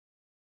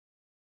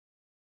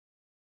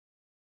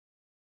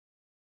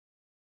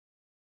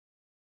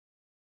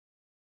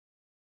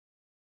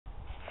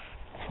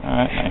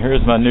Alright, now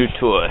here's my new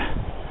toy.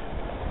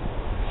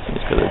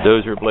 It's got a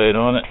dozer blade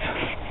on it.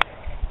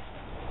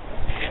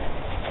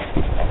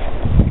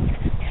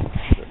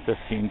 It's a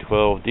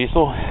 1512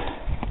 diesel.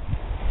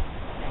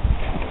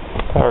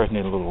 Tires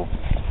need a little,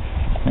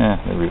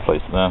 they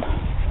replaced them.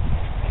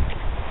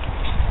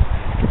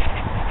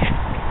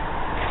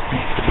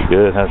 Pretty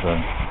good. It has a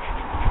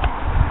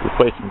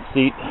replacement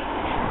seat.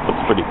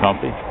 Looks pretty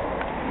comfy.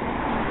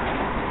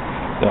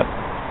 Got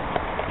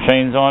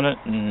chains on it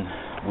and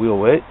wheel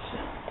weights.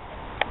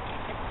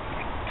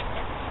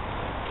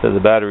 So the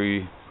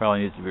battery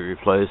probably needs to be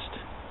replaced.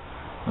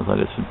 Looks like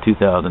it's from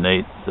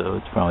 2008, so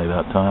it's probably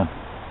about time.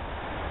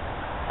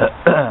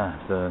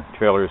 The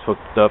trailer is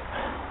hooked up.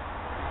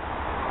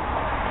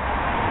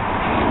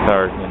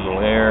 Tires need a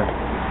little air.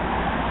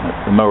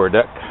 That's the mower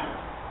deck.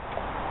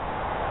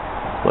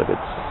 Looks like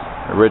it's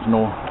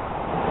original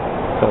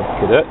Cub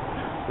Cadet,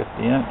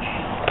 50-inch.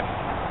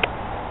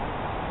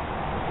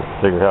 Just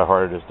figure how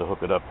hard it is to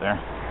hook it up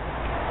there.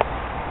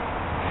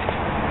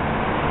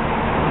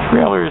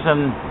 Trailer's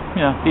in,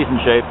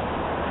 decent shape.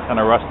 Kind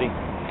of rusty.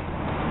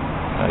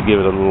 I give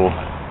it a little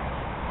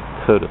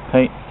coat of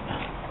paint.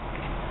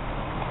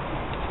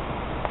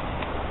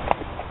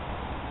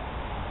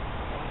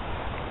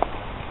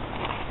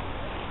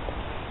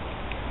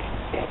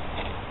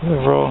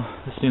 Overall,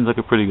 this seems like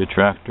a pretty good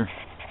tractor.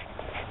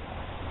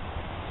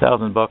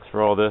 $1,000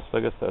 for all this.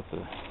 I guess that's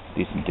a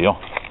decent deal.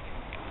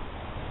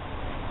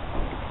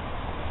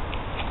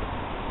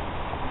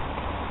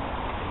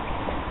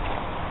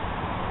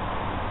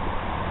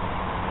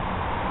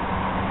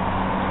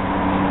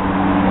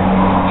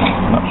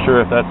 Not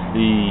sure if that's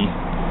the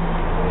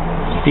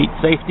seat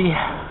safety.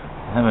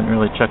 I haven't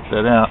really checked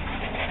that out.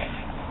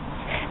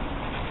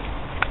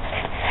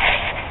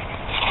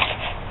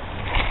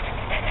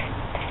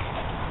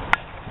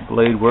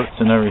 Blade works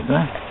and everything.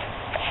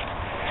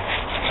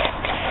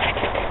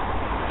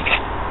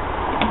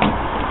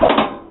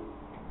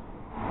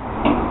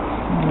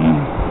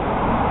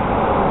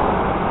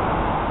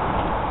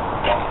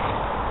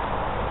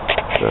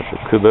 Got the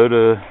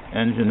Kubota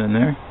engine in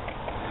there.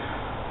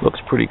 Looks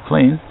pretty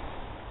clean.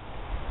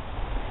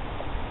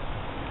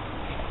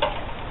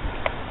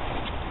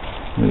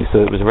 They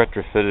said it was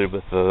retrofitted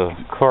with a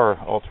car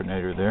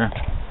alternator there.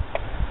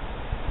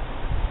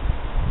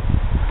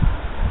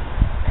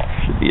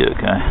 Should be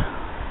okay.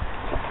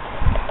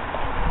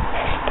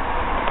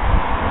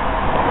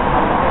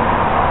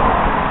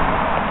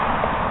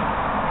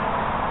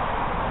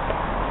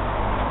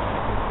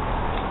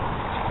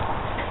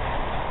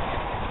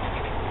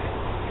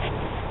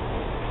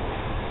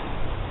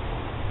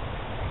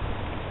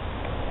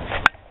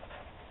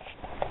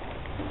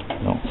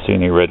 Don't see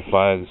any red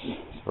flags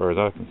as far as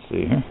I can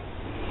see here.